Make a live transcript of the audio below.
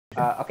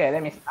Okay,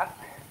 let me start.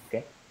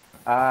 Okay.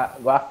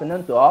 Good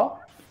afternoon to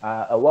all.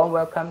 A warm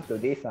welcome to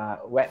this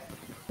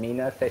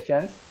webinar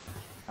session.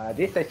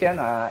 This session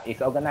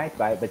is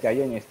organized by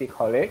Berjaya University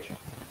College.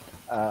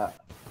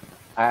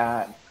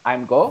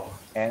 I'm Goh,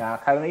 and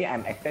currently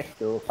I'm attached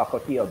to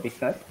Faculty of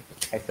Business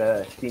as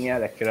a senior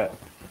lecturer.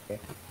 Okay.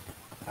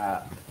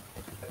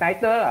 The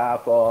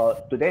title for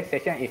today's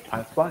session is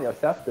Transform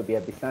Yourself to be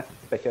a Business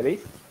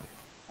Specialist,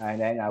 and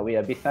then with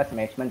a Business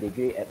Management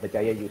degree at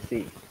Berjaya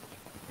UC.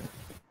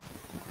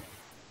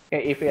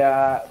 Okay, if you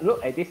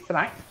look at this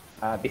slide,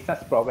 business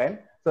program.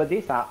 So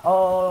these are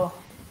all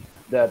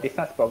the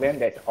business program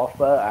that's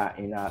offered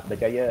in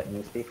Berjaya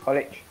University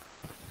College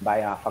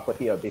by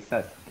Faculty of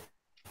Business.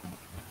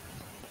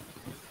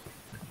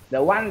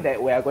 The one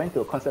that we are going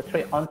to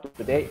concentrate on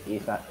today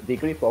is a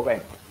degree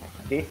program.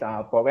 This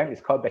program is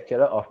called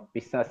Bachelor of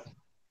Business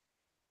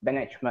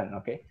Management.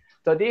 Okay,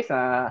 so this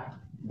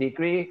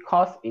degree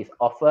course is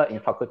offered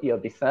in Faculty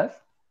of Business,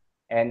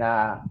 and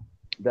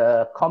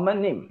the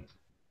common name,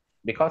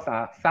 because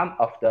some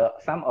of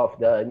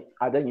the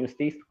other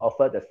universities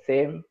offer the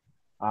same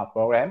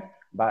program,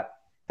 but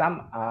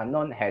some are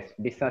known as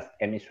business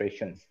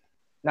administrations.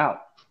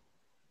 Now,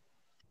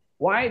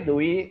 why do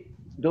we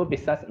do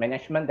business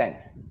management then?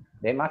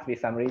 There must be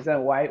some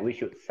reason why we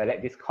should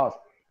select this course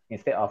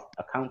instead of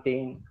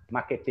accounting,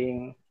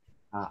 marketing,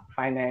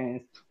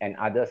 finance, and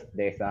others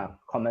that's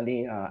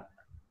commonly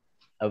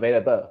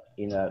available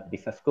in a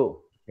business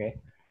school.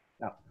 Okay.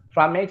 Now,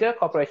 from major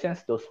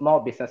corporations to small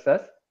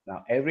businesses,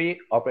 now every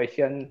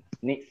operation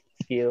needs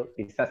skilled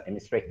business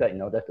administrator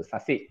in order to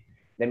succeed.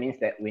 That means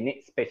that we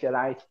need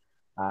specialized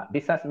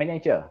business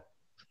manager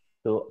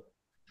to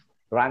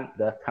run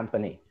the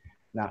company.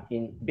 Now,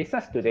 in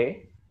business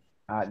today,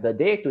 the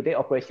day-to-day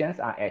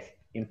operations are as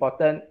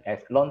important as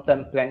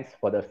long-term plans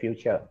for the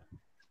future.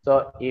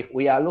 So if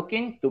we are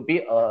looking to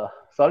build a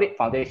solid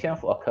foundation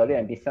for a career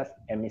in business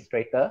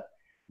administrator,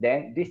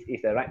 then this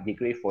is the right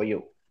degree for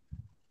you.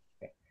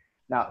 Okay.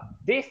 Now,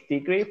 this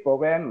degree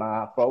program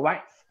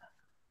provides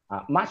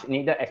much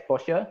needed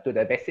exposure to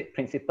the basic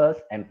principles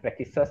and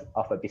practices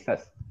of a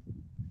business.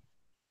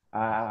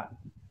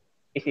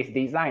 It is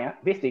designed,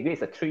 this degree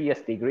is a 3-year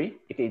degree.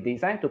 It is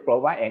designed to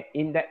provide an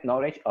in-depth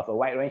knowledge of a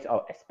wide range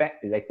of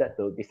aspects related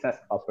to business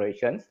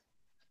operations.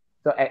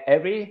 So at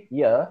every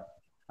year,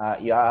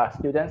 your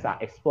students are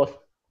exposed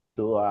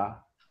to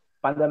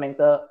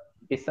fundamental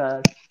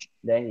business,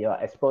 then you're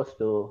exposed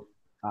to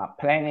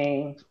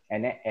planning,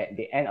 and then at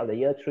the end of the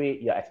year 3,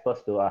 you're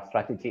exposed to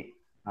strategic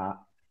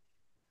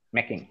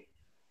making.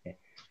 Okay.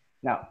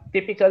 Now,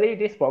 typically,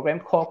 this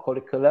program core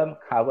curriculum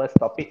covers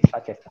topics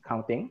such as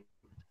accounting,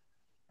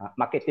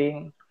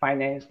 marketing,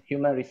 finance,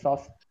 human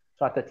resource,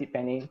 strategic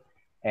planning,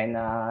 and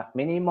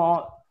many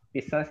more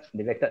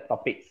business-related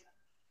topics.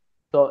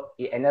 So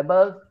it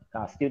enables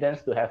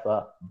students to have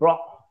a broad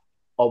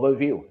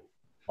overview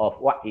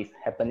of what is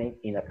happening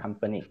in a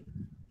company.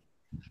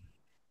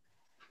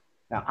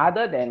 Now,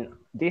 other than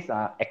these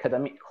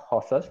academic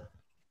courses,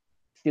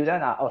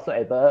 students are also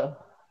able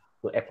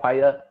to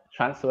acquire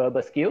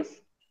transferable skills.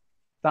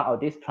 Some of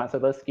these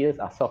transferable skills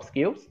are soft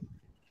skills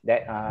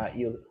that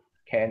you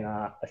can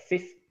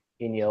assist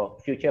in your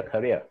future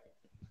career.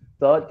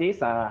 So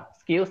these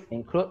skills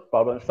include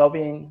problem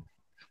solving,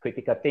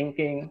 critical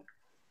thinking,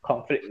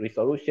 conflict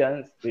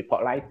resolutions,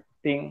 report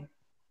writing,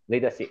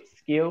 leadership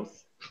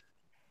skills,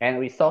 and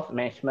resource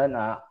management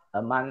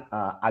among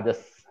others.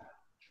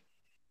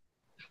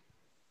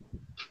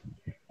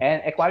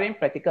 And acquiring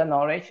practical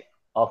knowledge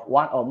of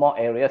one or more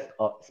areas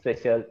of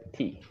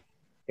specialty.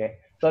 Okay,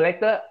 so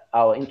later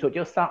I'll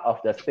introduce some of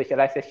the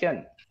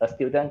specialization a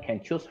student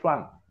can choose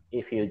from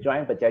if you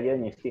join Berjaya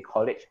University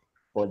College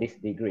for this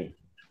degree.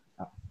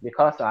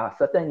 Because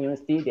certain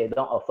universities, they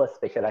don't offer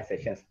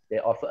specializations. They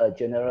offer a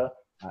general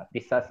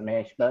business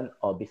management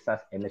or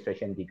business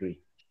administration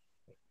degree.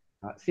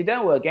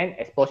 Students will gain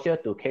exposure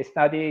to case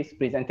studies,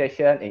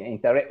 presentation, and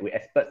interact with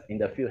experts in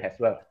the field as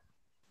well.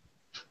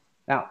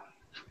 Now,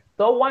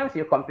 so once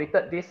you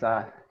completed this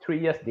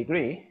 3-year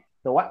degree,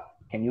 so what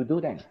can you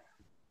do then?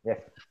 Yes.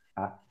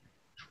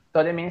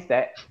 So that means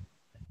that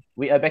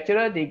with a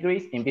bachelor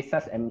degrees in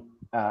business and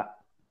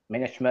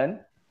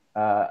management,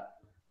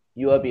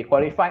 you will be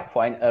qualified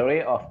for an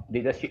array of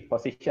leadership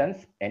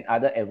positions and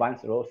other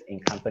advanced roles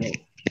in companies.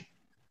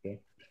 Okay.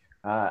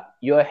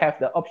 You will have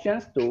the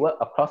options to work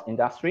across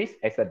industries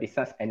as a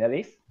business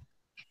analyst,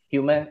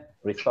 human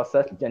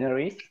resources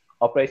generalist,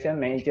 operation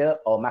manager,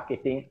 or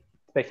marketing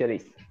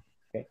specialist.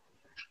 Okay.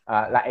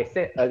 Like I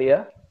said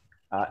earlier,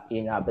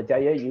 in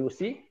Berjaya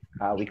UC,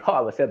 we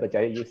call ourselves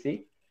Berjaya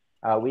UC.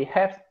 We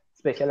have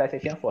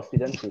specialization for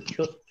students to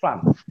choose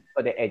from,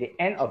 so that at the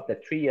end of the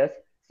 3 years,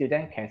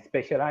 students can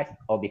specialize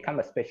or become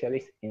a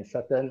specialist in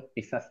certain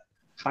business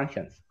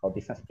functions or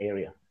business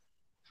area.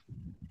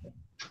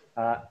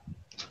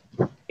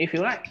 If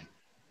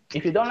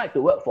you don't like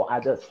to work for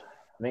others,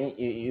 I mean,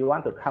 you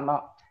want to come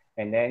out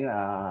and then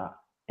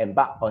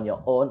embark on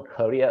your own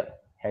career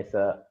as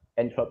an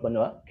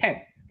entrepreneur,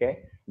 can,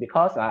 okay?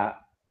 Because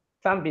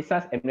some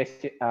business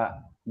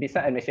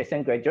business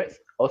administration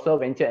graduates also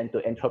venture into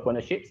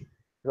entrepreneurship,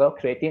 so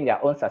creating their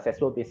own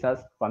successful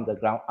business from the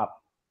ground up.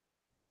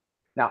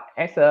 Now,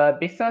 as a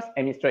business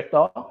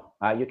administrator,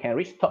 you can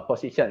reach top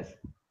positions.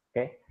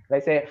 Okay,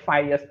 let's say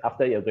 5 years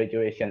after your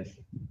graduations.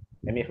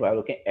 That means we are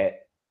looking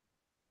at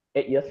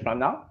 8 years from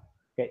now.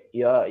 Okay,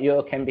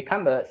 you can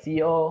become a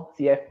CEO,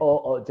 CFO,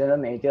 or general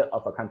manager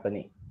of a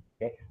company.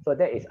 Okay, so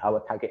that is our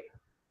target,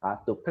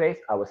 to place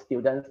our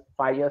students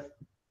 5 years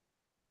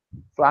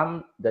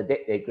from the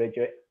date they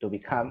graduate to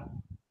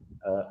become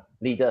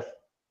leaders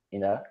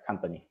in a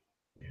company.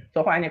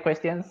 So, for any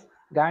questions,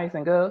 guys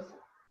and girls?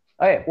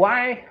 Okay,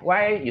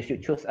 why you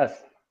should choose us?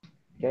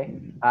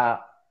 Okay,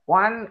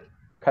 one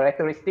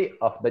characteristic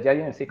of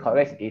Berjaya UC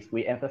College is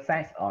we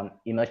emphasize on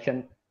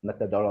immersion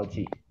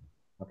methodology.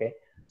 Okay,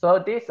 so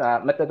this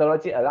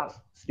methodology allows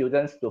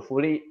students to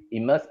fully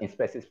immerse in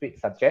specific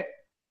subject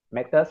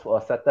matters for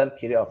a certain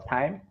period of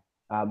time,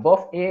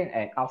 both in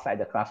and outside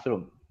the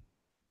classroom.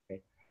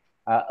 Okay.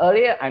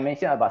 Earlier, I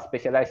mentioned about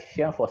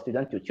specialization for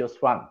students to choose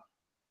from.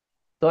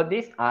 So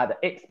these are the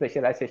 8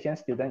 specializations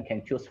students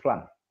can choose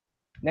from.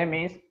 That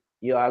means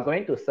you are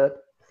going to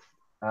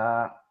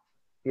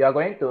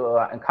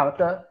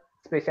encounter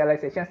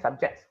specialization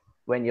subjects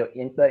when you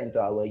enter into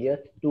our year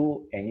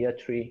 2 and year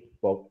 3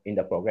 in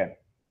the program.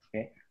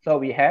 Okay, so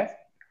we have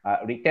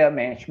retail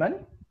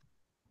management,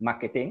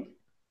 marketing,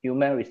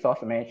 human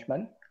resource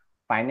management,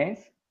 finance,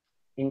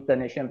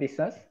 international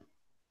business,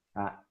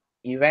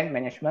 event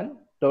management,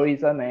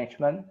 tourism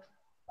management,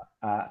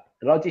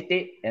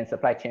 logistics, and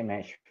supply chain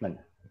management.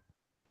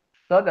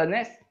 So the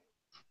next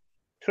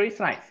 3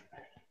 slides,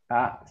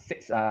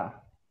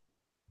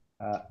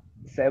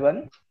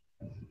 7,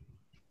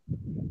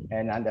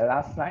 and on the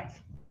last slide.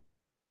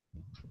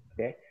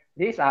 Okay,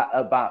 these are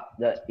about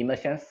the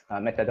immersion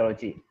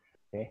methodology.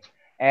 Okay,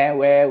 and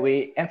where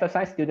we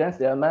emphasize students'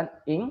 development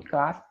in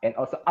class and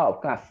also out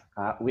of class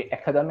with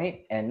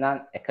academic and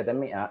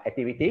non-academic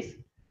activities.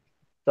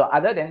 So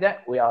other than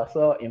that, we are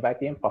also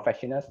inviting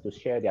professionals to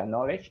share their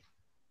knowledge.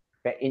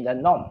 Okay, in the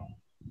norm,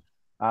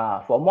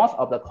 for most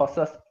of the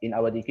courses in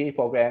our degree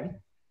program,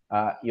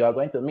 you are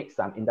going to meet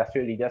some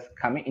industry leaders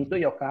coming into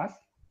your class,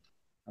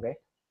 okay,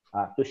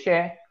 to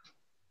share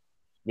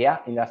their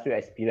industry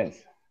experience.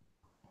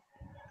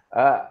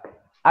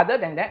 Other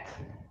than that,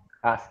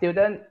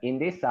 students in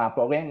this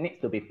program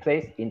need to be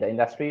placed in the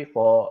industry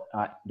for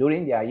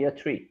during their year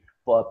 3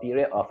 for a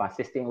period of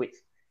 16 weeks.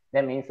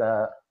 That means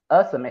a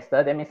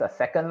semester, that means a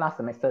second last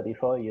semester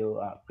before you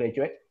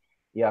graduate,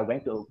 you are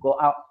going to go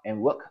out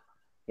and work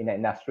in the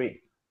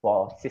industry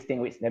for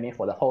 16 weeks. That means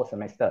for the whole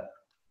semester,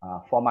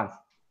 4 months.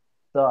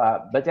 So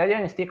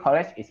Berjaya UC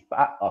College is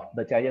part of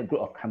Berjaya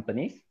Group of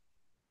Companies.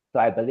 So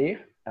I believe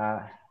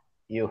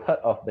you heard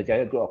of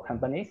Berjaya Group of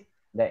Companies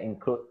that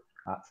include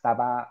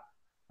Starbucks,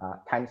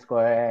 Times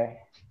Square,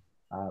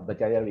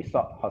 Berjaya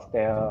Resort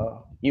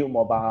Hostel, U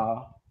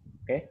Mobile.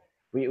 Okay,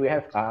 we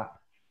have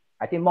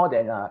I think more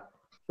than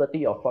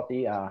 30 or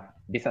 40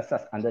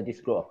 businesses under this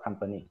group of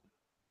company.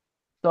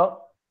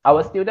 So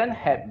our students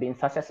have been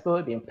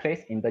successfully been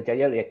placed in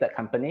Berjaya related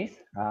companies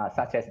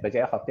such as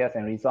Berjaya Hotels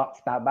and Resorts,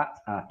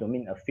 Starbucks, to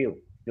name a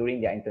few during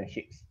their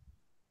internships.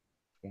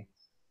 Okay.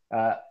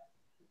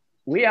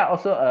 We are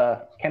also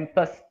a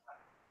campus.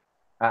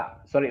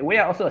 We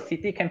are also a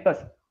city campus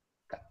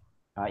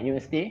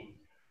university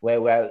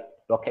where we are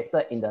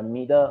located in the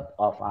middle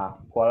of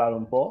Kuala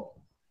Lumpur,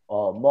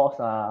 or most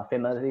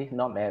famously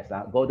known as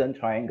Golden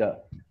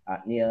Triangle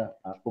near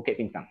Bukit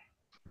Bintang.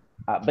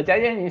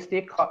 Berjaya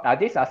University,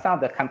 these are some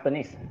of the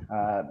companies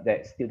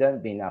that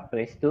students been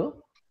placed to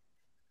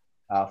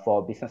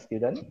for business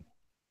students.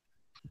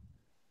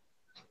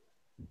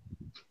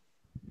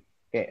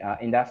 Okay,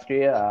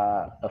 industrial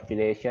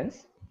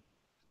affiliations.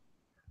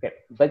 Okay,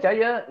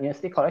 Berjaya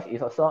University College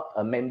is also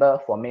a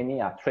member for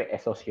many trade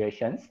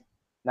associations.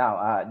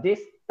 Now, this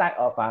type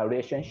of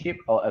relationship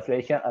or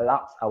affiliation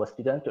allows our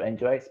students to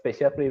enjoy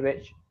special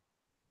privilege,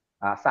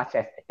 such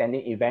as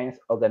attending events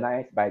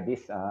organized by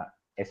these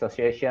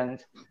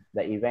associations.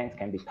 The events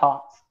can be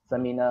talks,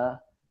 seminars,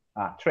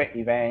 trade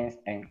events,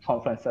 and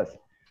conferences.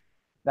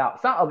 Now,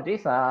 some of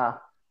these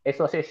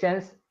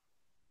associations,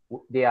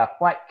 they are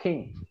quite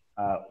keen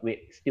with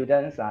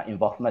students'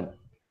 involvement.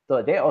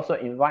 So they also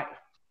invite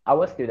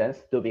our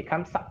students to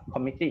become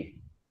subcommittee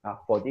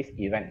for these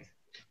events.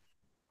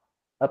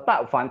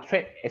 Apart from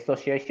trade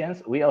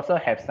associations, we also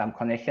have some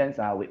connections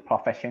with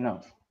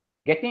professionals.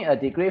 Getting a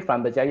degree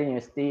from Berjaya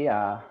University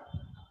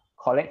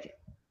College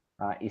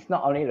is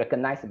not only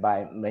recognized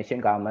by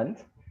Malaysian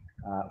government.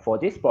 For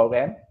this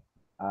program,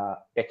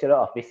 Bachelor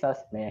of Business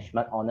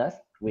Management Honors,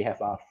 we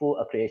have a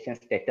full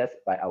accreditation status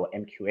by our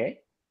MQA.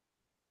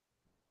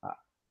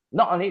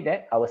 Not only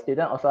that, our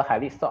students also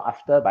highly sought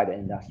after by the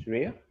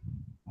industry.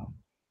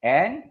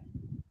 And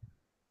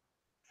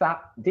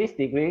this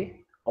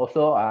degree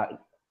also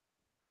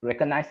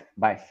recognized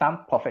by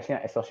some professional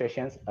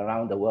associations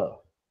around the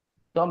world.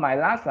 So my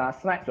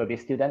last slide will be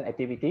student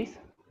activities.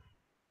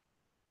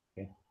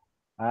 Okay.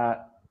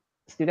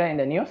 Student in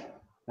the news.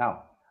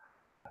 Now,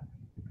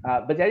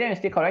 BERJAYA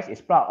UC College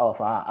is proud of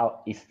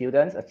its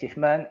students'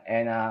 achievement,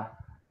 and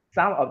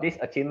some of these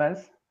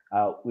achievements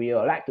we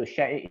would like to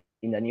share it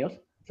in the news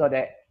so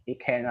that it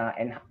can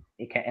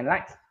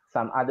enlighten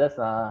some others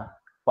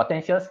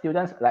potential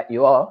students like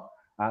you all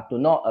to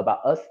know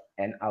about us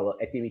and our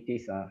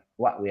activities,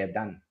 what we have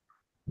done.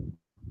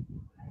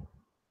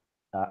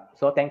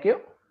 So thank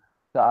you.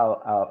 So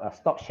I'll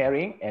stop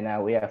sharing,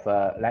 and we have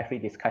a lively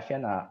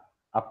discussion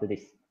after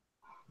this.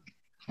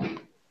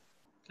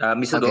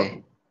 Mr.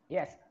 Goh?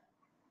 Yes.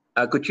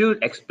 Could you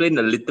explain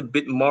a little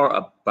bit more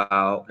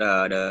about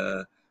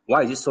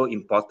why is it so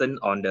important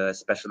on the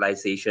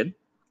specialization,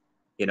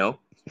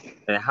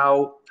 and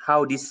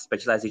how this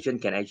specialization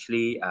can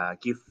actually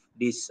give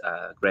these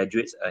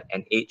graduates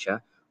an edge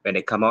when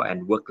they come out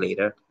and work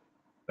later,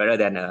 rather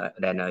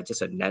than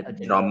just a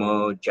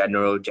normal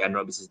general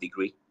business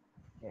degree?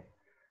 Yes.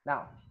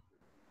 Now,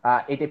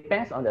 it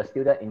depends on the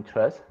student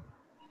interest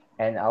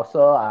and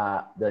also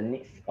the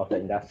needs of the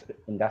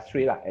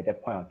industry at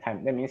that point of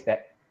time. That means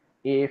that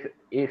if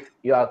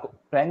you are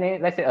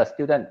planning, let's say a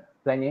student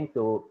planning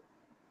to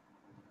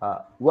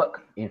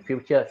work in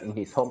future in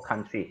his home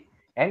country,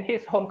 and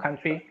his home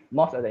country,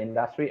 most of the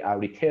industry are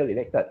retail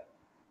related.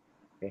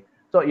 Okay,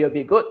 so it will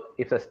be good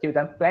if the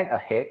student plan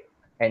ahead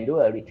and do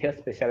a retail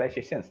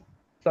specialization,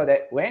 so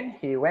that when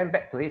he went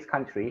back to his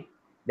country,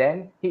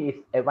 then he is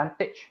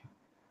advantaged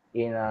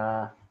in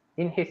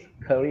his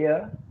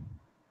career,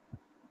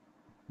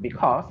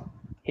 because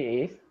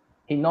he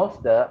knows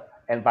the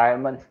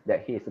environment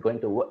that he is going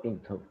to work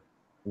into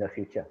in the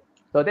future.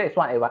 So that is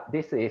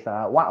this is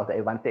one of the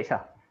advantages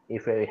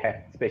if we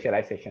have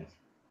specializations.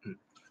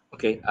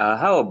 Okay.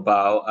 How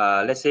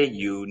about let's say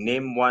you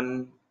name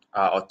one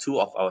or two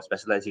of our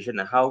specialization,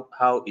 and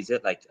how is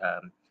it like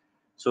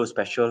so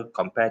special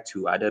compared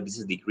to other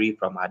business degree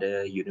from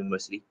other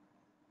university?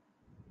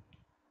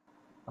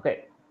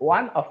 Okay,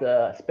 one of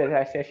the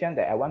specialization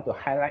that I want to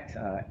highlight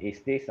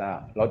is this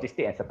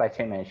logistic and supply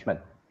chain management.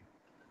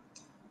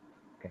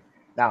 Okay,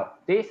 now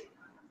this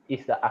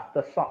is the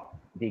afterthought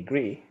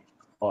degree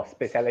or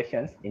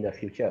specializations in the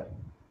future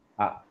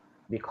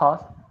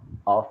because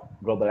of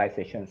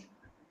globalizations.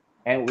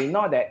 And we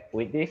know that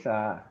with this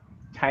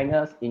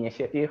China's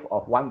initiative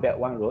of One Belt,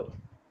 One Road,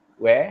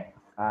 where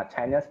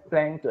China's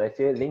plan to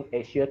actually link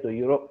Asia to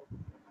Europe,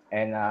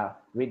 and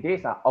with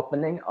this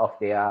opening of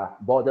their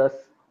borders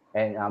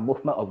and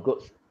movement of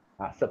goods,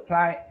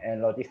 supply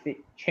and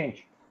logistic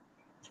change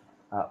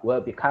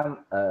will become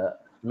a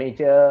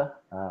major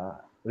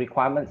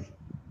requirements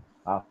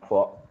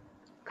for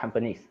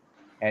companies.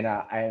 And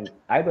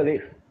I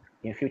believe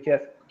in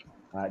future,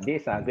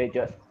 these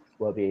graduates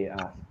will be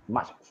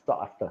much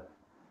sought after.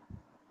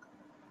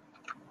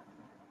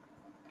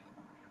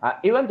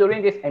 Even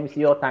during this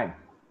MCO time,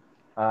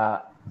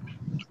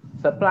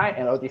 supply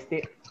and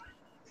logistics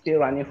still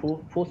running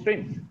full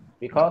streams,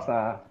 because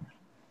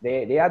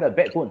they are the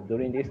backbone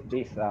during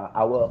this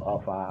hour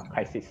of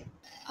crisis.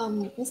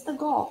 Mr.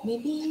 Goh,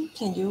 maybe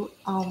can you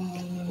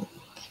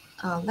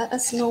let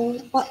us know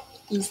what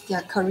is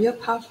their career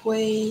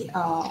pathway?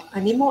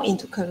 More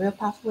into career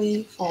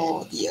pathway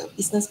for the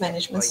business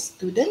management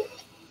student?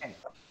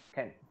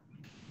 Can.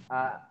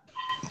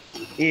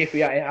 If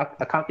you are an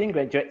accounting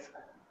graduate,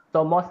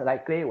 so most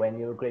likely when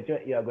you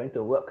graduate, you are going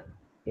to work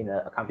in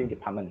the accounting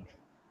department.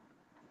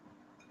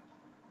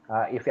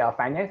 If you are a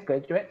finance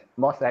graduate,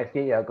 most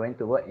likely you are going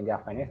to work in their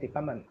finance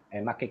department,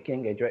 and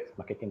marketing graduates,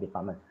 marketing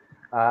department.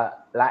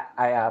 Like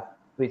I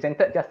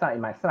presented just now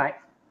in my slides,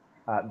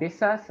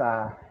 business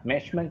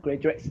management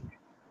graduates,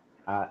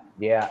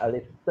 they are a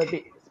little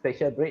bit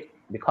special breed,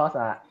 because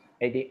at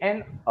the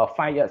end of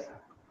 5 years,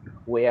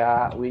 we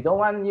don't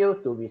want you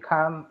to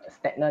become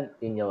stagnant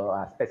in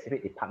your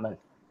specific department,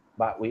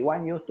 but we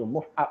want you to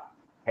move up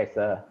as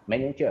a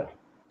manager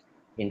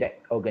in that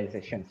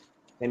organization.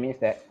 That means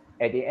that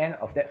at the end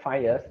of that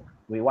 5 years,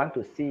 we want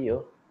to see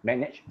you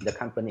manage the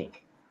company.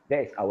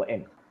 That is our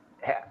aim.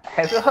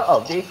 Have you heard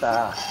of this?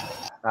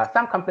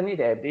 Some company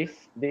they have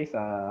this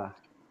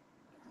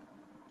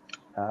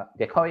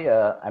they call it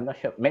I'm not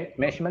sure,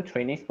 management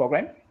training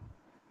program,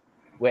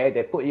 where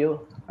they put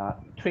you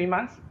 3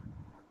 months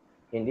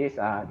in this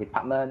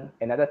department,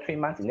 another 3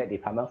 months in that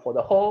department for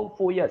the whole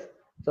full years,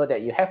 so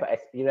that you have an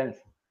experience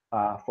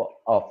of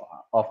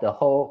the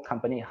whole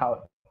company,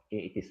 how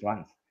it is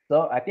run.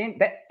 So I think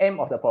that aim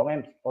of the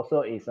program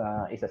also is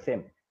the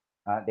same.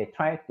 They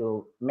try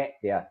to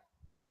make their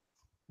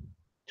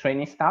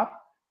training staff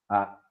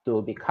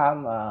to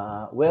become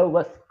well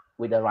versed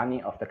with the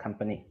running of the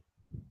company.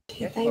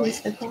 Okay,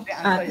 thanks, Mr. Goh.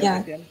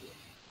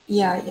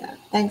 Yeah.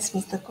 Thanks,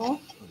 Mr. Goh.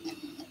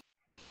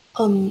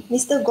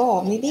 Mr.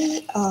 Goh,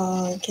 maybe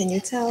can you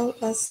tell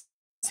us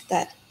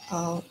that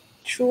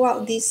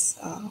throughout this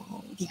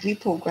degree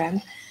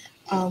program,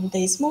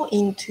 there is more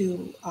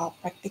into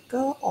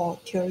practical or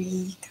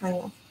theory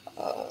kind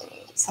of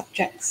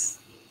subjects?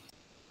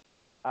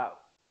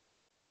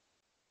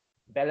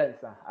 Balance.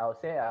 I would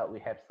say we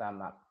have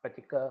some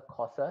practical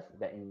courses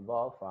that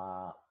involve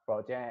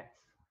projects,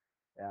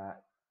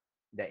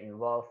 that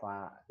involve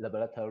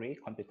laboratory,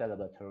 computer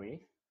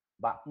laboratories.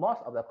 But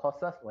most of the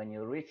courses, when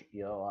you reach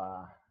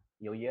your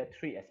year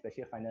 3,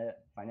 especially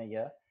final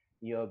year,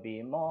 you'll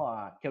be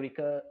more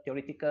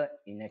theoretical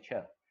in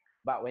nature.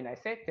 But when I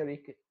say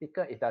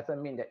theoretical, it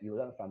doesn't mean that you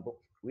learn from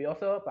books. We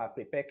also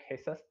prepare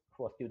cases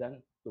for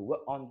students to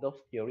work on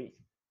those theories,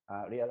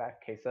 real life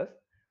cases,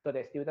 so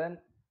that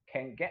students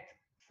can get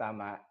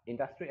some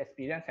industry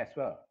experience as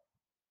well,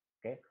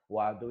 okay,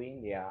 while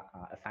doing their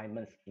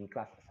assignments,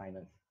 in-class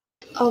assignments.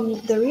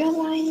 The real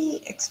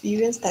life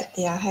experience that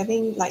they are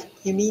having, like,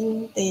 you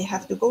mean they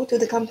have to go to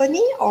the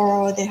company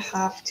or they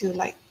have to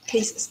like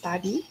case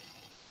study?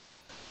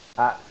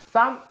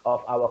 Some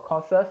of our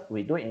courses,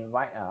 we do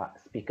invite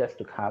speakers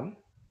to come,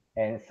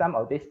 and some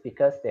of these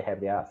speakers, they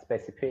have their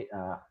specific,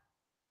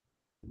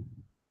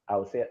 I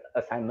would say,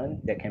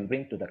 assignment they can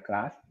bring to the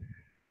class.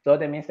 So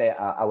that means that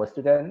our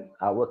students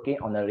are working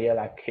on a real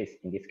life case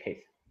in this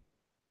case.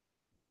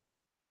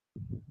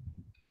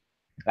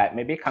 Like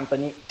maybe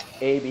company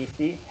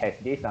ABC has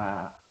these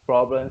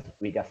problems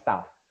with their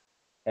staff,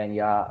 and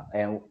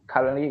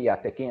currently you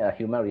are taking a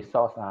human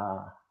resource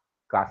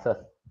classes.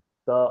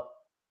 So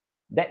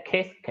that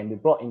case can be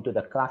brought into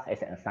the class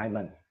as an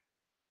assignment.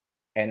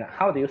 And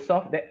how do you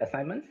solve that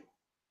assignment?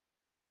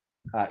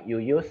 You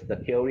use the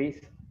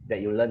theories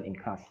that you learn in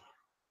class.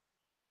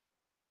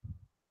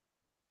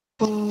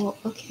 Oh,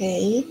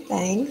 okay,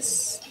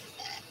 thanks.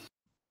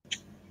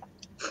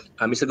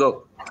 Mr.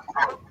 Goh.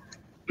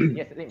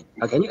 Yes, Lim.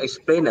 Can you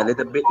explain a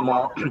little bit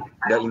more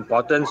the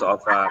importance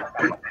of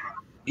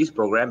this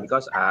program,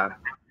 because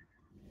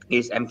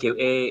it's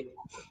MQA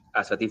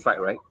certified,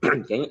 right?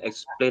 Can you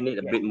explain it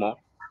a bit more,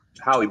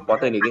 how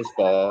important it is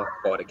for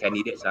the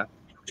candidates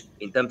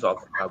in terms of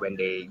when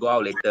they go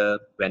out later,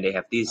 when they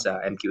have this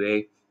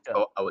MQA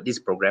or this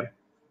program?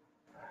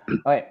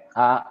 All right.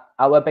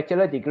 Our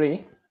bachelor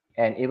degree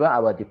and even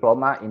our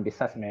diploma in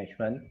business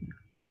management,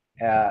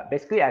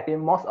 basically, I think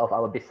most of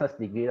our business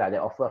degree they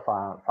offer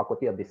from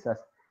Faculty of Business,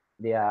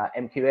 they are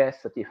MQA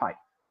certified.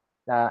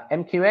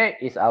 MQA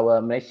is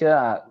our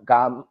Malaysia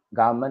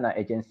government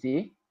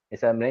agency.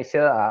 It's a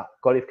Malaysia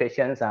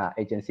qualifications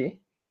agency.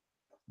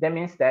 That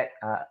means that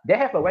they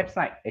have a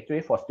website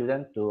actually for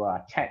students to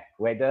check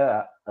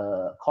whether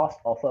a course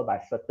offered by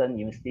certain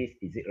universities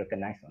is it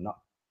recognized or not.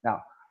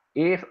 Now,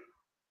 if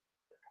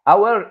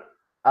our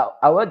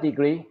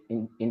degree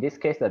in this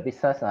case, the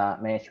business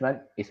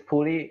management, is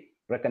fully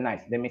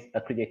recognized, that means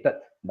accredited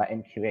by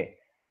MQA.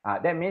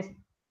 That means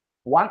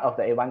one of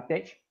the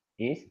advantage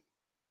is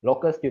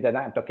local student.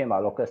 I'm talking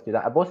about local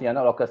student. Both you're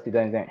not local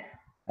students,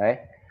 right?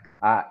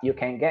 You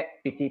can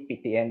get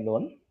PTN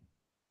loan.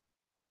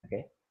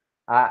 Okay.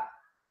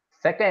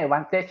 Second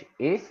advantage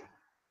is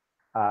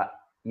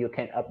you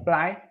can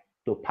apply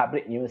to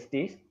public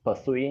universities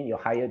pursuing your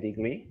higher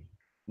degree,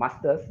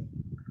 master's,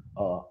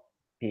 or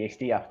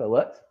PhD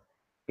afterwards.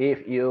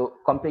 If you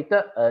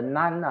completed a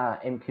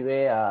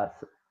non-MQA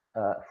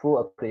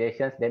full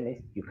accreditations, that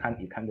means you can't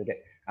do that.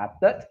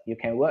 Third, you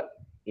can work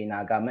in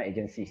government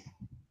agencies.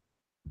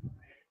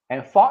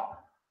 And fourth,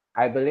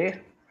 I believe,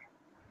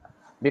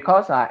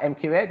 because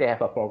MQA, they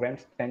have a program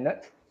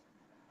standard,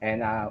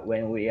 and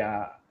when we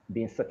are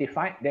being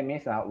certified, that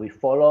means we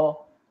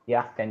follow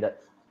their standards.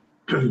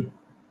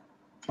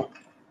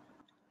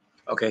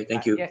 Okay,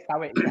 thank you. Yes,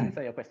 Howard, did I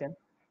answer your question?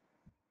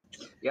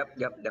 Yep.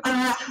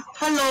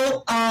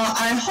 Hello,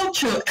 I hope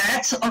to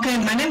add. Okay,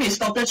 my name is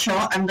Dr.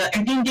 Cho. I'm the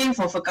acting dean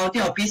for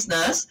Faculty of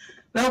Business.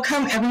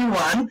 Welcome,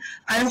 everyone.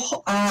 I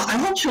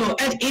hope to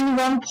add in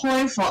one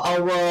point for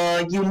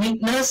our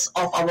uniqueness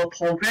of our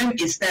program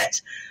is that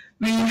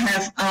we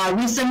have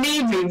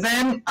recently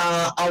revamped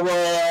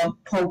our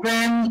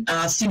program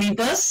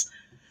syllabus.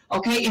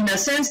 Okay, in the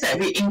sense that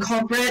we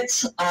incorporate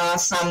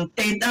some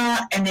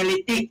data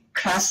analytic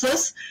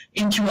classes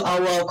into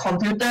our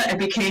computer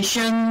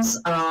applications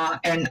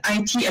and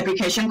IT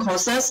application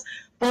courses,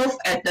 both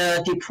at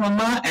the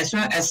diploma as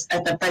well as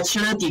at the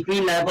bachelor degree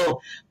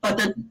level. But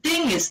the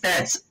thing is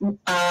that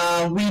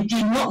we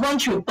did not want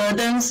to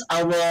burden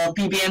our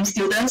BBM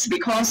students,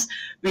 because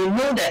we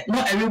know that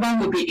not everyone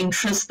will be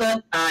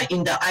interested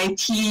in the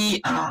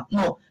IT,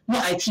 no,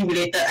 not IT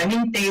related, I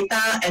mean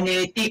data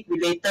analytic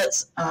related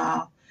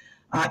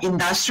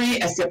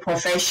industry as their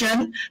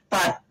profession.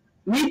 But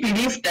we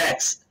believe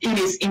that it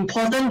is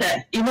important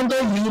that even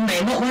though you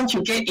may not want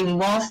to get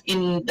involved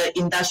in the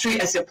industry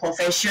as your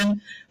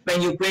profession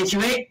when you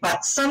graduate,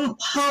 but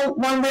somehow,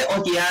 one way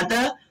or the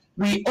other,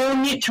 we all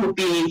need to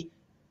be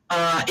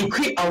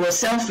equip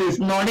ourselves with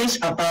knowledge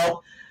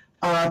about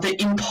the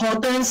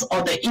importance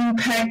or the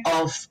impact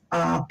of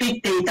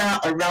big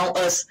data around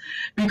us,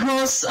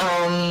 because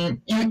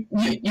you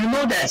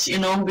know that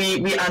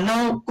we are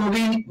now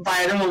going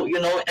viral,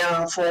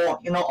 for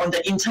on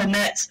the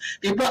internet.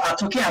 People are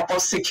talking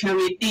about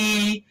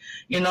security,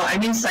 I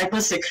mean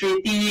cyber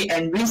security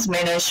and risk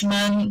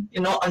management,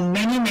 on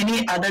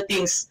many other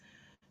things.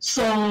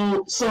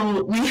 So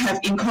we have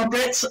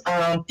incorporated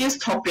this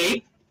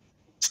topic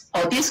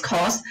or this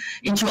course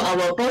into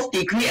our both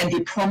degree and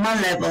diploma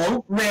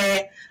level,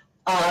 where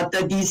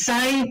the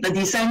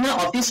designer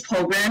of this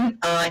program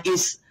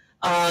is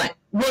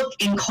work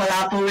in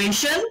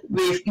collaboration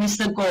with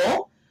Mr.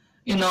 Goh,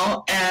 you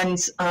know, and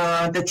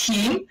the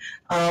team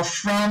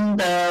from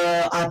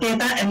the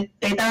data and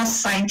data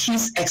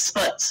scientist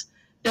experts.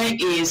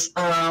 That is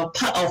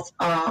part of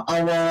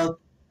our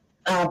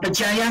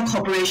BERJAYA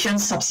Corporation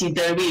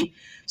subsidiary.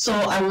 So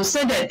I would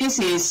say that this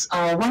is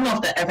one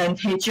of the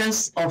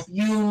advantages of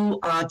you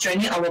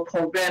joining our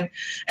program.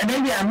 And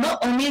then we are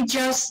not only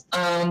just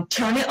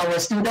telling our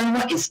students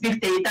what is big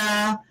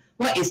data,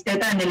 what is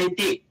data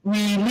analytics.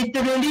 We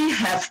literally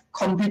have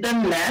computer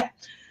lab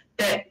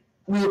that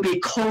will be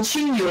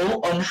coaching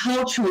you on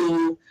how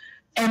to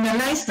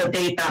analyze the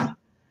data.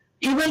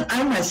 Even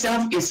I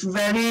myself is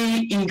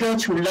very eager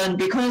to learn,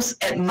 because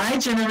at my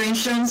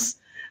generations,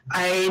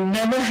 I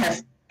never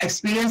have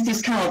experienced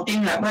this kind of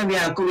thing like what we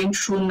are going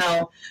through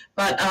now.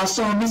 But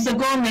so Mr.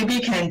 Goh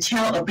maybe can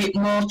tell a bit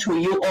more to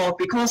you all,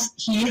 because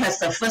he has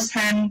the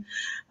first-hand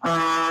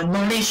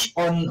knowledge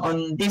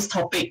on this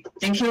topic.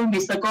 Thank you,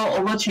 Mr. Goh.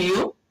 Over to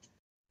you.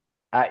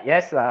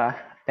 Yes,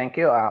 thank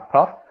you,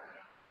 Prof.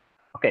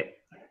 Okay,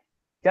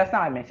 just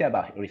now I mentioned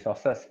about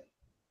resources.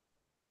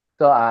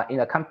 So in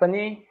a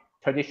company,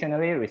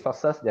 traditionally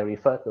resources, they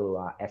refer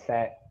to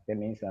asset. That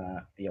means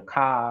your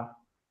car,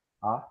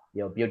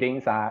 your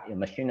buildings, your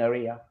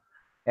machinery,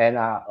 and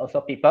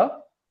also people,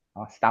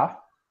 staff,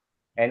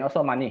 and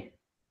also money.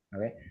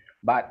 Okay,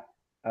 but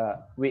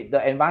with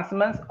the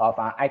advancements of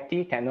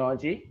IT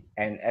technology,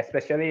 and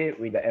especially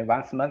with the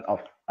advancement of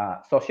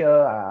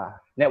social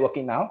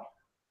networking now,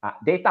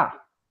 data.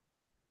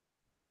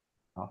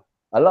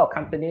 A lot of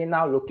companies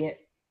now looking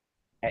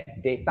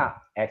at data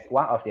as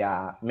one of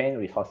their main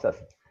resources.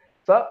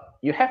 So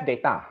you have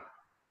data.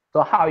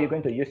 So how are you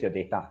going to use your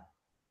data?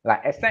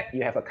 Like asset,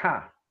 you have a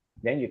car,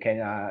 then you can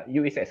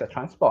use it as a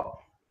transport.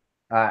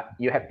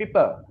 You have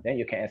people, then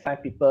you can assign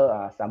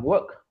people some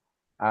work.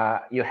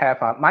 You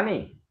have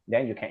money,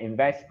 then you can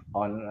invest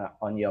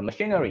on your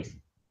machineries.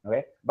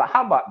 Okay, but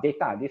how about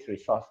data, this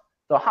resource?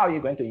 So how are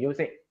you going to use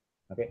it?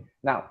 Okay,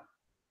 now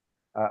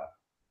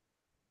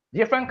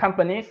different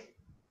companies,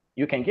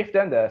 you can give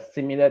them the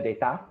similar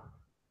data,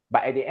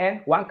 but at the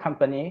end, one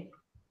company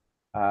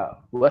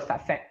will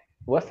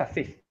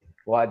succeed,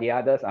 while the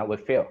others will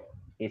fail.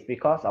 It's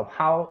because of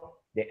how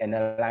they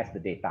analyze the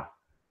data.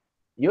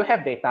 You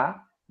have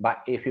data,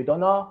 but if you don't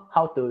know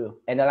how to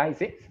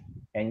analyze it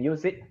and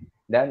use it,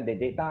 then the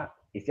data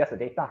is just a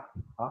data.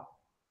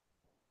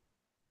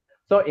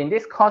 So in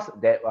this course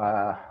that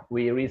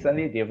we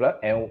recently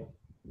developed, and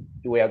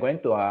we are going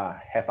to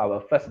have our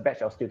first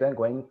batch of students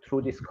going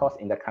through this course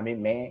in the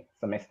coming May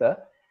semester,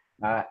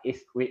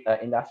 is with an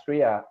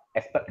industry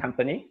expert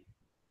company.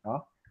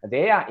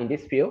 They are in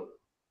this field,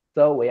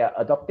 so we are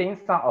adopting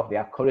some of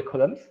their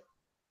curriculums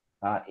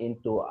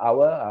into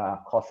our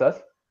courses.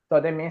 So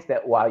that means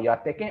that while you are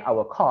taking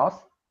our course,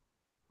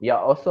 you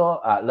are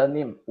also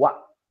learning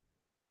what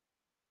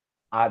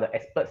are the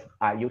experts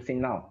are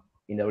using now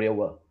in the real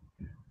world.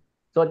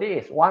 So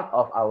this is one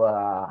of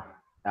our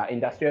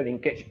industrial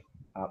linkage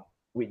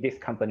with this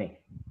company.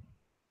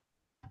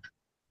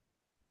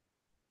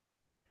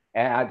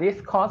 And this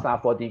course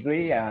for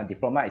degree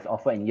diploma is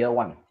offered in year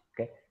 1.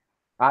 Okay.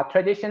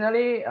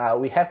 Traditionally,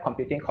 we have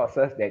computing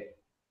courses that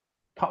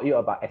taught you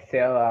about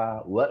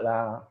Excel, Word,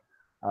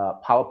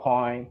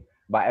 PowerPoint.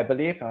 But I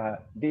believe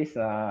these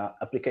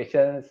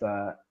applications,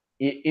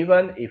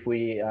 even if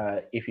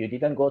you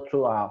didn't go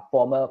through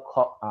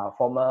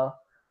formal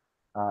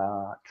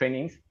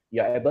trainings,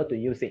 you are able to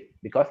use it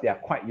because they are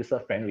quite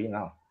user-friendly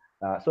now.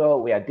 So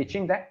we are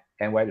ditching that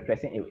and we're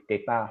replacing it with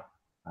data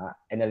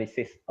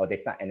analysis or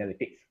data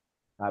analytics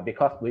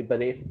because we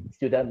believe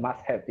students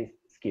must have this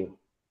skill.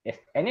 Yes.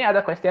 Any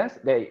other questions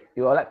that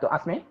you would like to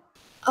ask me?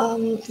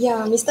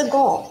 Yeah, Mr.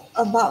 Goh,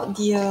 about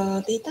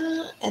the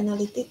data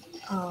analytics,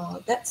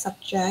 that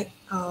subject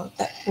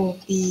that will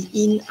be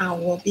in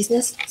our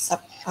business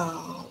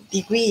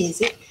degree,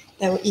 is it?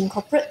 That will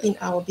incorporate in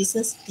our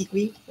business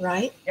degree,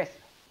 right? Yes.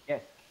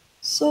 Yes.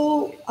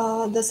 So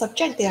the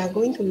subject they are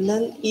going to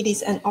learn, it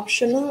is an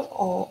optional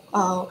or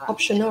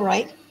optional,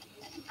 right?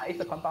 It's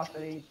a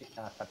compulsory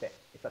subject.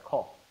 It's a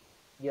core,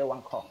 year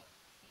 1 core.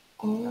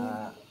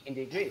 Oh. In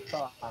degree, it's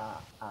called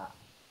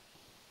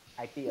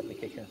IT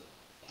applications.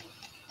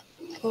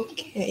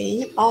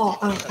 Okay. Oh,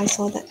 I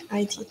saw that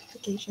IT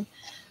application.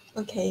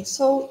 Okay,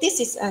 so this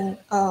is an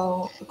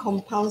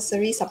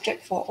compulsory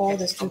subject for all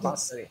the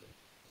students. Compulsory.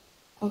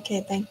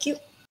 Okay, thank you.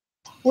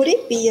 Would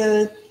it be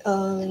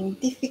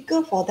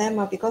difficult for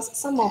them because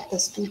some of the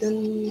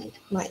students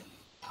might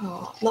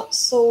not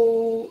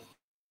so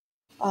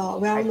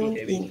well known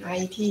in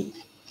IT?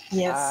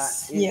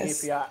 Yes,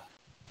 yes.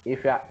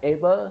 If you are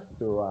able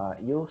to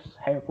use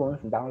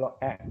handphones, download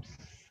apps,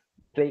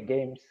 play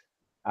games,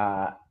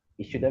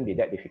 it shouldn't be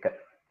that difficult.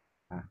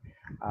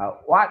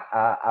 What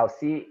I'll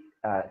see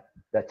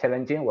the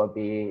challenging will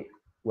be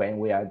when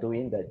we are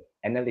doing the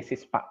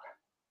analysis part,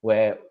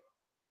 where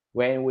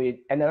when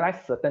we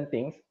analyze certain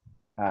things,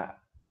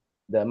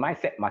 the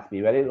mindset must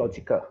be very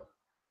logical.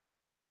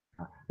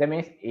 That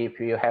means if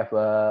you have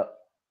a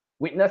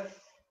weakness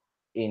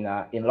in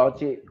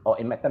logic or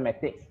in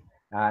mathematics,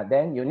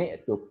 then you need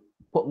to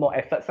put more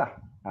efforts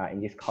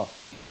in this course.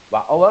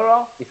 But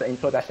overall, it's an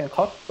introduction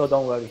course, so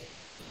don't worry.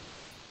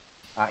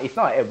 It's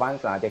not an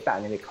advanced data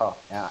analytic course.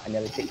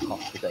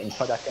 It's an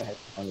introduction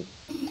only.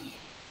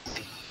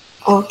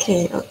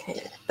 Okay,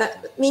 okay.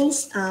 That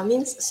means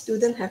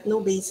students have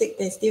no basic,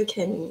 they still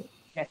can.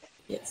 Yes.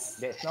 Yes.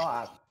 There's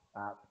no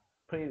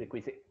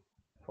prerequisite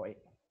for it.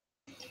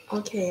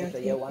 Okay. It's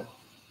a year one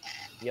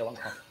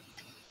course.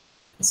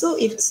 So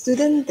if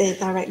students they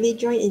directly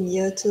join in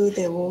year 2,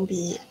 they won't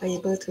be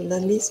able to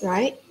learn this,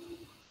 right?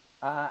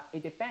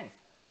 It depends.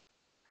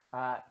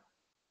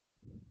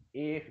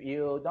 If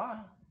you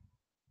don't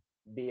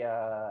be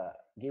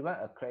given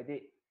a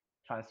credit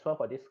transfer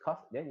for this course,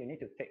 then you need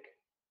to take.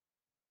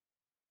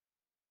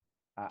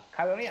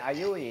 Currently, are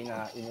you in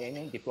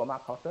any diploma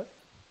courses?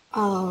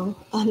 No.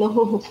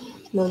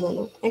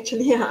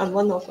 Actually, I'm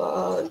one of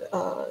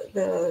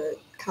the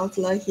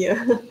counselor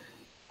here.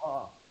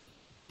 Oh,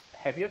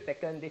 have you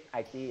taken this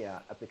IT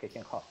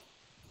application course?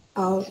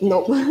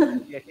 No.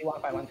 CSC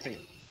 1513.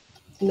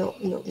 No.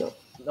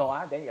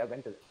 No, then you are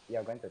going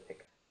to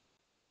take.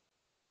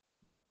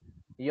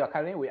 You are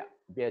currently with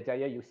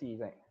BERJAYA UC,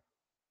 isn't it?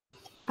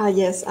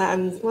 Yes,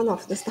 I'm one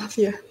of the staff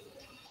here.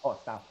 Oh,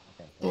 staff.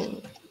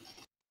 Okay.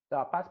 So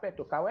I'll pass back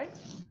to Kawen.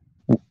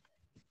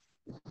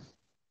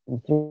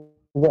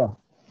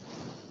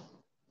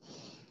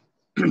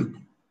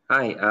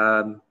 Hi.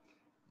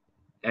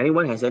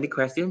 Anyone has any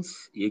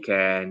questions? You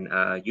can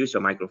use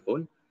your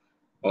microphone,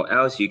 or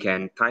else you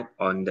can type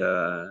on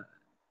the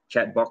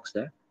chat box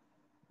there,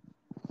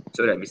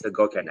 so that Mr.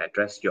 Goh can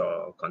address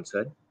your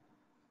concern.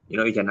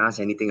 You can ask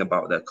anything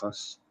about the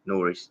course. No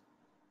worries.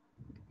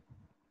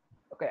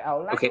 Okay, I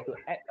would like Okay. to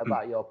add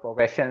about your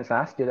progressions,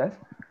 students.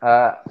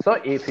 So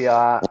if you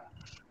are,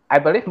 I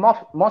believe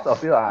most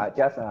of you are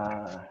just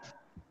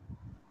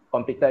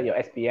completed your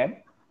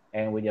SPM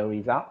and with your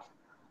results.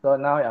 So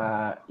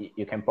now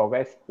you can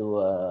progress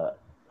to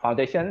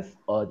foundations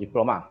or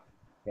diploma.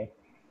 Okay.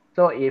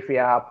 So if you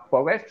are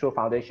progress through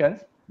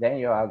foundations, then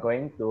you are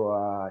going to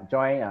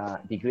join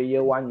degree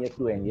year 1, year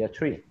 2, and year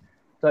 3.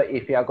 So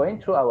if you are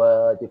going through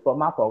our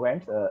diploma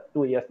programs,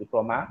 2 years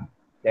diploma,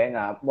 then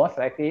most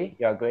likely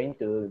you are going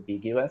to be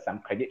given some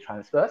credit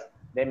transfers.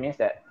 That means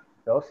that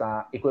those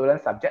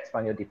equivalent subjects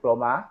from your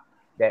diploma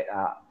that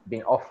are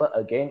being offered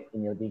again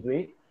in your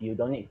degree, you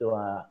don't need to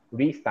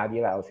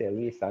restudy, I would say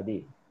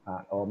restudy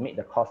or meet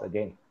the course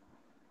again.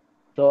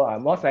 So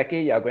most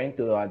likely you are going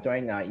to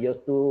join year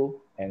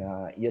 2 and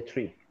year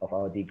 3 of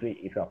our degree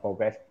if you are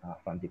progressed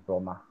from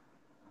diploma.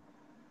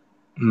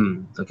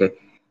 Okay.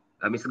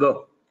 Mr.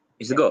 Goh,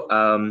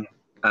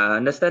 I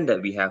understand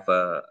that we have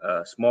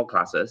small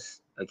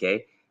classes,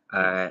 okay,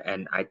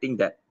 and I think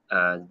that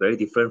very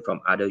different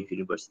from other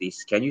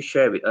universities. Can you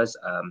share with us,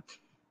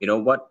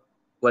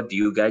 what do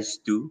you guys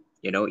do,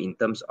 in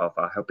terms of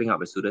helping out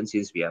the students,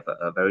 since we have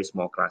a very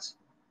small class?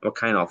 What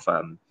kind of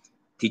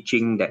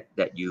teaching that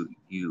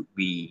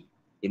we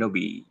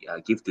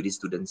give to these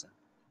students?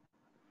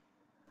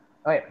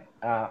 Okay.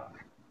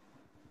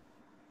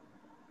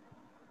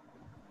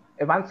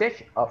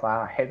 Advantage of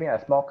having a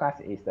small class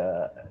is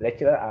the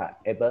lecturer are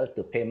able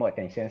to pay more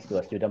attention to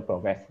a student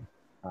progress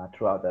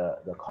throughout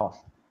the course.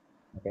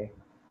 Okay,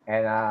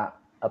 and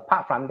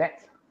apart from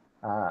that,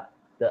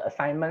 the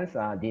assignments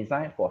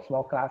designed for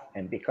small class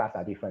and big class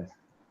are different.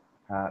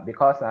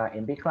 Because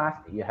in big class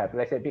you have,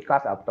 let's say big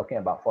class, I'm talking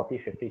about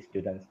 40-50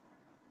 students.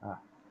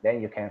 Then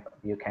you can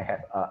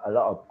have a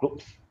lot of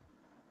groups.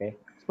 Okay,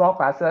 small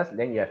classes,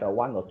 then you have a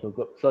 1 or 2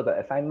 groups. So the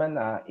assignment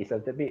is a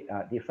little bit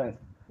different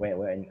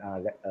when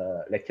a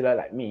lecturer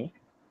like me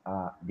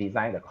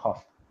design the course.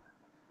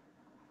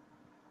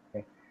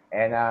 Okay,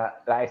 and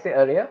like I said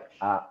earlier,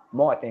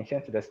 more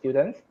attention to the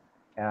students.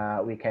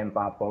 We can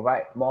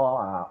provide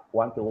more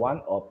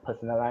one-to-one or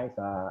personalized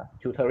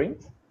tutoring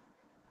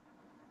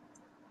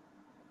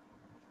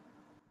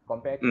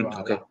compared to Okay.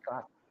 large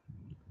class.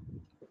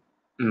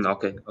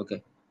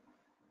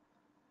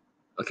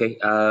 Okay.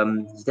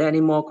 Is there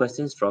any more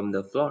questions from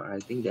the floor? I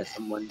think there's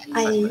someone.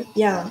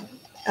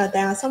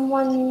 There are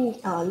someone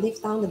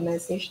leave down the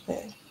message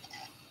there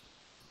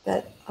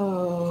that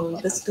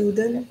the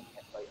student,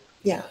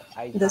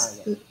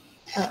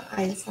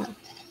 Aiza.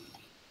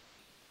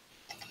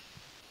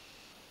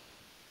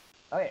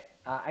 Okay,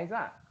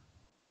 Aiza,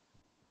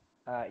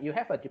 you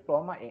have a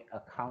diploma in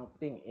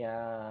accounting.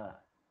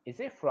 Is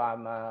it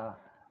from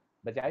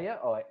BERJAYA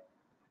or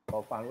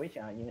from which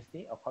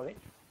university or college?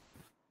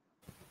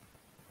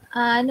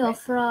 No,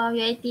 from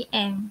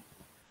UiTM.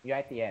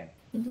 UiTM.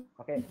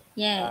 Okay.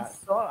 Yes.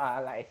 So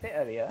like I said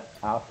earlier,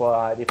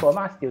 for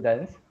diploma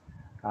students,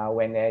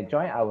 when they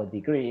join our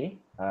degree,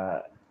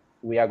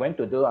 we are going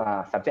to do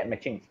subject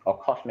matching or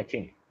course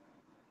matching.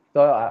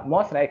 So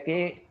most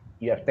likely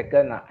you have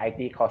taken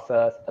IT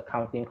courses,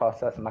 accounting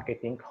courses,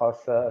 marketing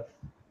courses,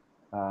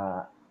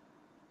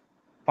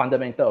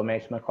 fundamental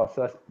management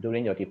courses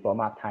during your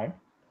diploma time.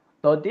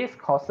 So these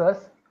courses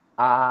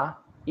are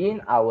in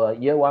our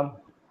year 1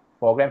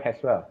 program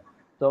as well.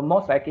 So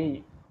most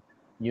likely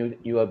you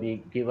will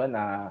be given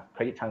a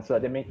credit transfer.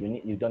 That means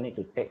you don't need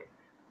to take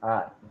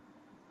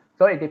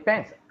So it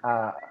depends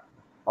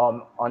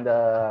on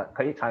the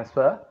credit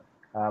transfer.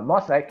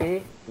 Most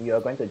likely, you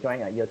are going to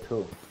join a year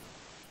 2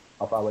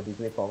 of our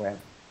degree program.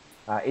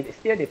 It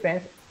still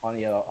depends on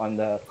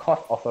the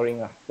course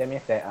offering. That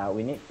means that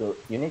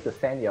you need to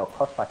send your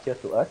course structure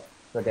to us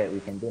so that we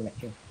can do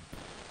matching.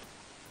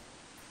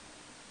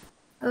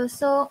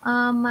 Also,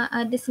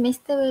 the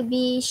semester will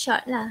be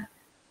short lah.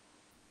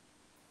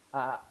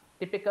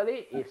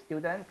 Typically, if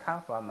students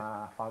come from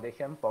a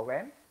foundation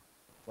program,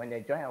 when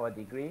they join our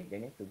degree, they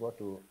need to go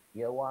to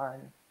year 1,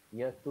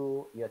 year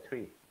 2, year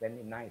 3,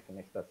 then 9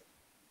 semesters.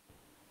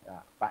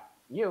 But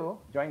you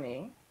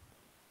joining,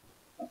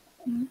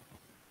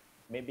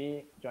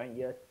 maybe join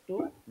year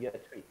 2, year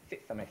 3,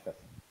 6 semesters.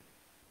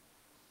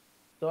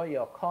 So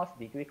your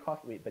degree course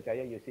with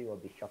BERJAYA UC will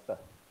be shorter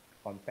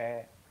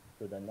compared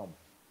to the norm.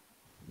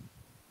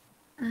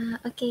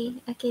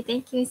 Okay,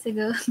 thank you, Mr.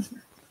 Goh.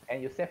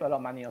 And you save a lot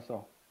of money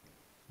also.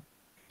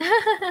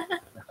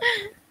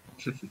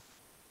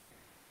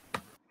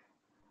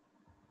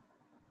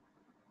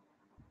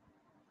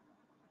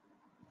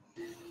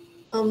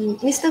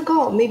 Mr.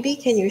 Goh, maybe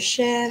can you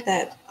share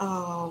that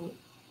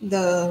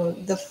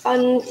the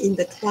fun in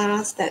the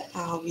class that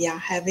we are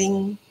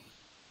having,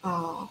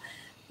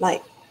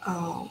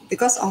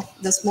 because of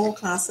the small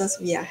classes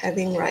we are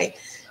having, right?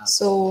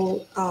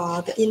 So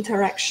the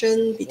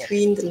interaction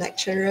between the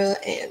lecturer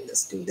and the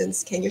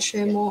students, can you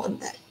share more on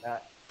that?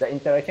 The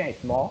interaction is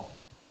small.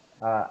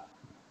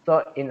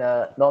 So in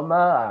a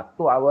normal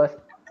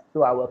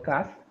 2-hour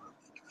class,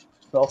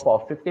 so for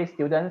 50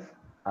 students,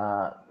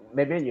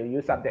 maybe you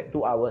use up that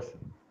 2 hours.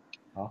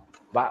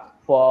 But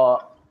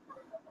for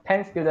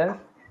 10 students,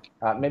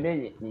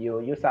 maybe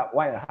you use up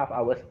 1.5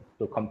 hours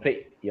to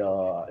complete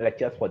your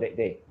lectures for that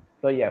day.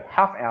 So you have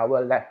half an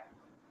hour left.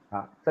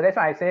 So that's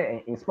why I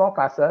say in small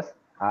classes,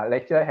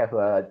 lecturers have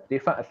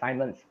different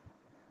assignments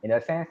in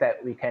the sense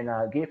that we can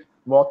give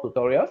more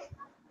tutorials,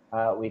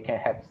 we can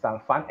have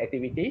some fun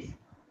activities,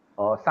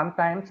 or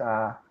sometimes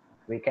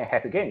we can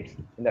have games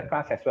in the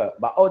class as well.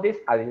 But all these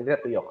are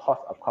related to your course,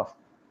 of course.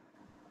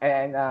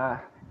 And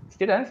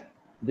students,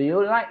 do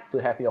you like to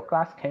have your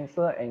class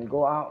cancelled and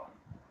go out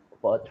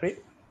for a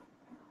trip?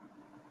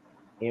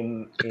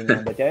 In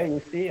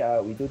BERJAYA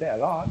UC, we do that a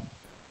lot.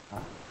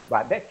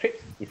 But that trip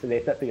is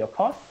related to your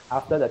course.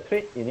 After the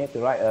trip, you need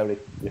to write a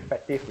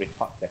reflective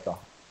report, that's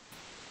all.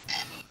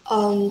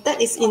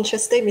 That is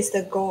interesting,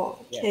 Mr. Goh.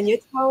 Yes. Can you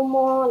tell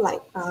more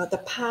like the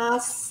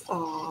past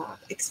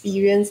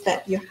experience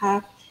that you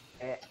have?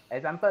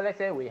 Example, let's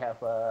say we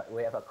have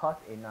a course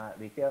in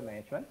retail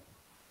management.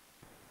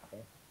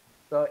 Okay.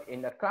 So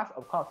in the class,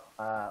 of course,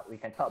 we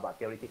can talk about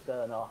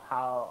theoretical,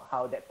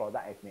 how that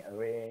product has been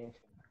arranged,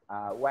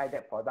 why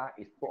that product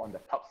is put on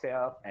the top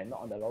shelf and not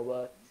on the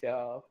lower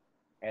shelf,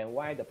 and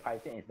why the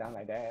pricing is done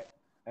like that.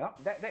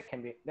 That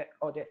can be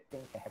all that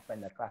things can happen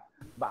in the class.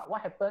 But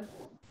what happens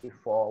if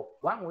for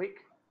 1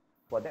 week,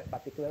 for that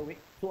particular week,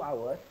 2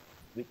 hours,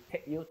 we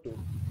take you to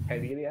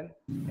pavilion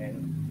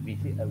and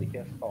visit a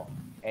retail store,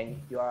 and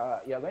you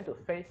are going to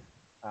face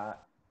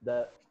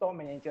the store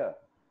manager,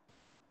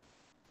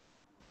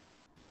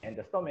 and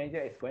the store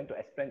manager is going to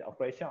explain the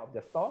operation of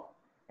the store,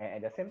 and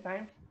at the same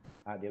time,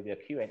 there will be a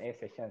Q&A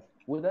sessions.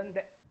 Wouldn't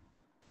that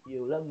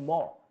you learn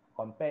more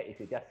compared if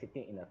you're just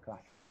sitting in a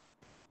class?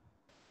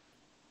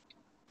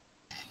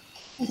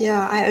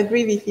 Yeah, I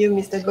agree with you,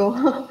 Mr.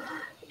 Goh.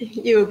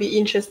 It will be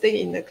interesting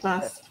in the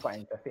class. That's quite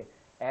interesting.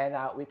 And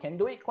we can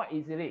do it quite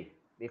easily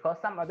because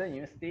some other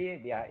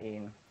universities, they are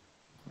in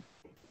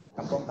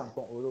kampong,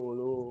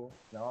 ulu,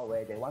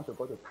 where they want to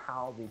go to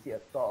town,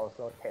 visit a store,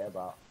 also take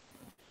about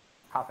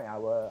half an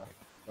hour,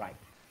 right?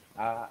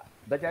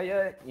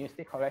 BERJAYA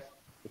University College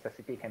is a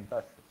city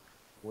campus.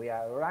 We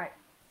are right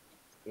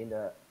in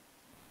the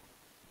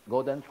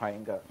Golden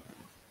Triangle.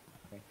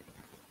 Okay.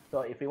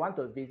 So if you want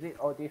to visit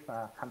all these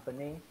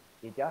companies,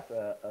 it's just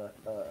a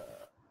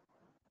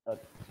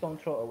stone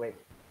throw away.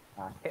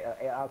 Take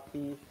a ART,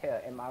 take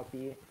a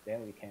MRT,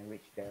 then we can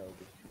reach there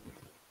already.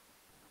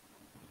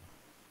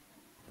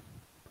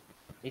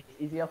 It's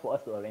easier for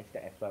us to arrange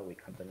that as well with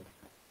companies.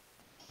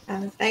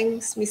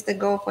 Thanks, Mr.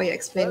 Goh, for your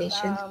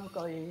explanation.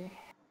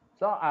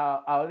 So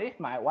I'll leave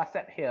my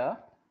WhatsApp here.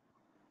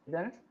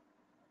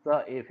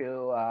 So if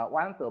you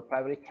want to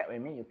privately chat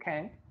with me, you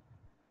can.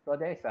 So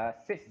there is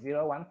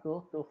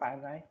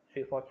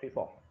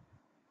 6012-259-3434.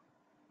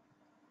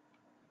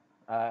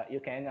 You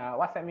can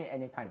WhatsApp me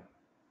anytime.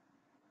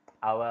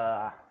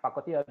 Our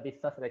Faculty of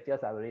Business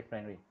lecturers are very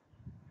friendly.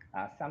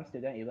 Some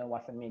students even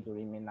WhatsApp me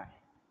during midnight.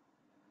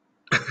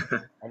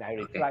 And I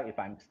reply if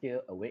I'm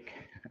still awake.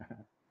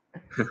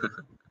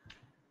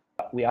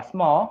 We are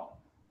small,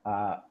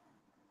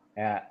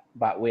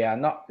 but we are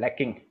not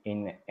lacking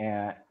in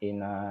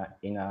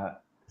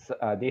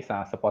this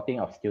supporting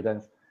of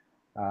students.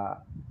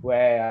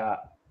 Where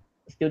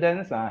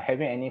students are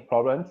having any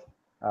problems,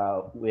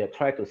 we'll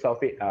try to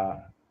solve it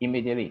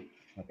immediately.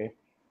 Okay,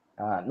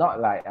 not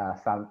like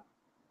some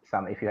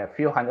if you have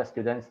few hundred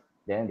students,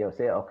 then they'll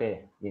say,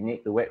 okay, you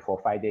need to wait for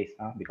 5 days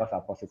because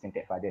our processing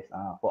takes 5 days.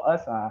 For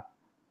us,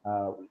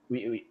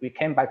 we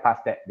can bypass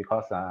that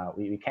because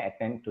we can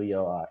attend to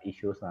your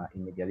issues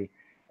immediately.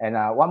 And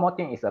one more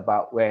thing is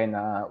about when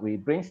we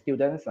bring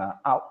students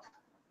out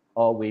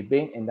or we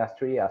bring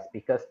industry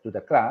speakers to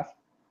the class,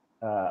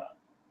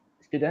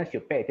 students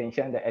should pay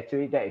attention that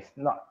actually that is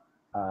not,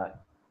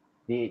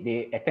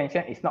 the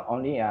attention is not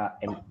only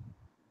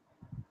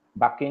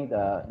embarking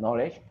the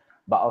knowledge,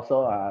 but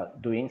also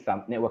doing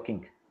some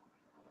networking.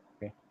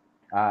 Okay,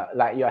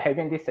 like you're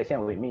having this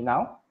session with me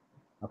now.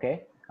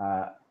 Okay,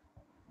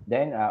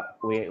 then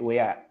we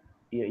are,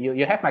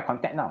 you have my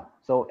contact now.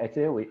 So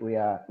actually we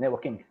are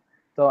networking.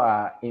 So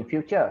in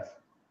futures,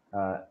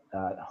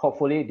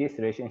 hopefully this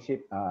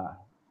relationship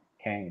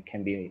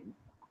can be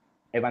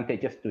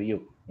advantageous to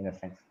you in a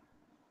sense.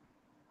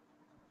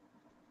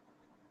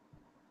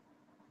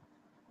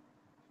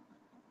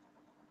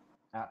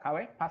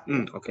 Kawai, pass to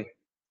you. Okay.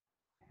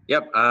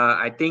 Yep.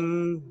 I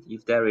think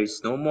if there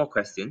is no more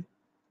question,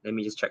 let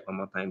me just check one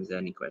more time. Is there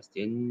any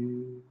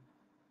question?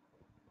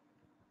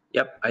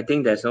 Yep. I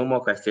think there's no more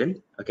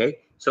question. Okay.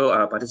 So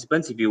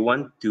participants, if you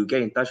want to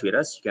get in touch with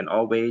us, you can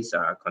always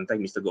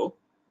contact Mr. Goh.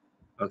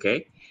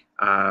 Okay.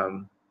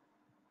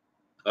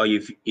 Or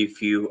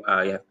if you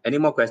have any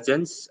more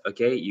questions,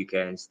 okay, you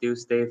can still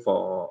stay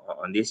for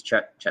on this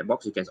chat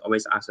box. You can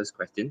always ask us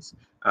questions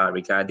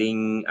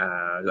regarding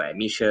your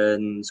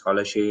admission,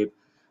 scholarship,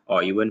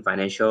 or even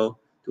financial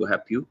to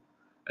help you.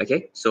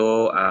 Okay,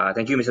 so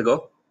thank you, Mr.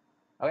 Goh.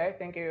 Okay,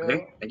 thank you.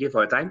 Okay, thank you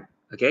for your time.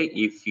 Okay,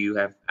 if you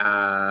have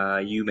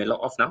you may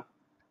log off now.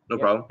 No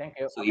problem. Thank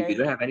you. So okay. if you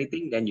don't have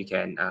anything, then you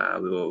can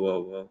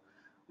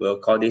we'll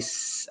call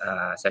this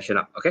session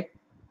up. Okay.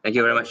 Thank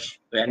you very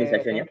much for any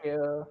session. Thank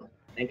you.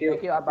 Thank you.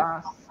 Thank you,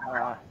 Abbas,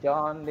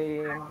 John,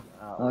 Lim,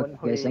 Wen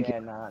Hui, thank you.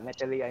 and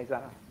Natalie,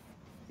 Aiza.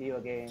 See you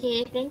again.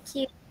 Okay, thank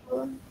you.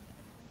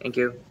 Thank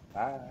you.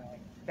 Bye.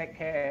 Take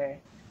care.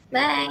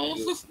 Bye.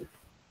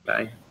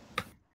 Bye.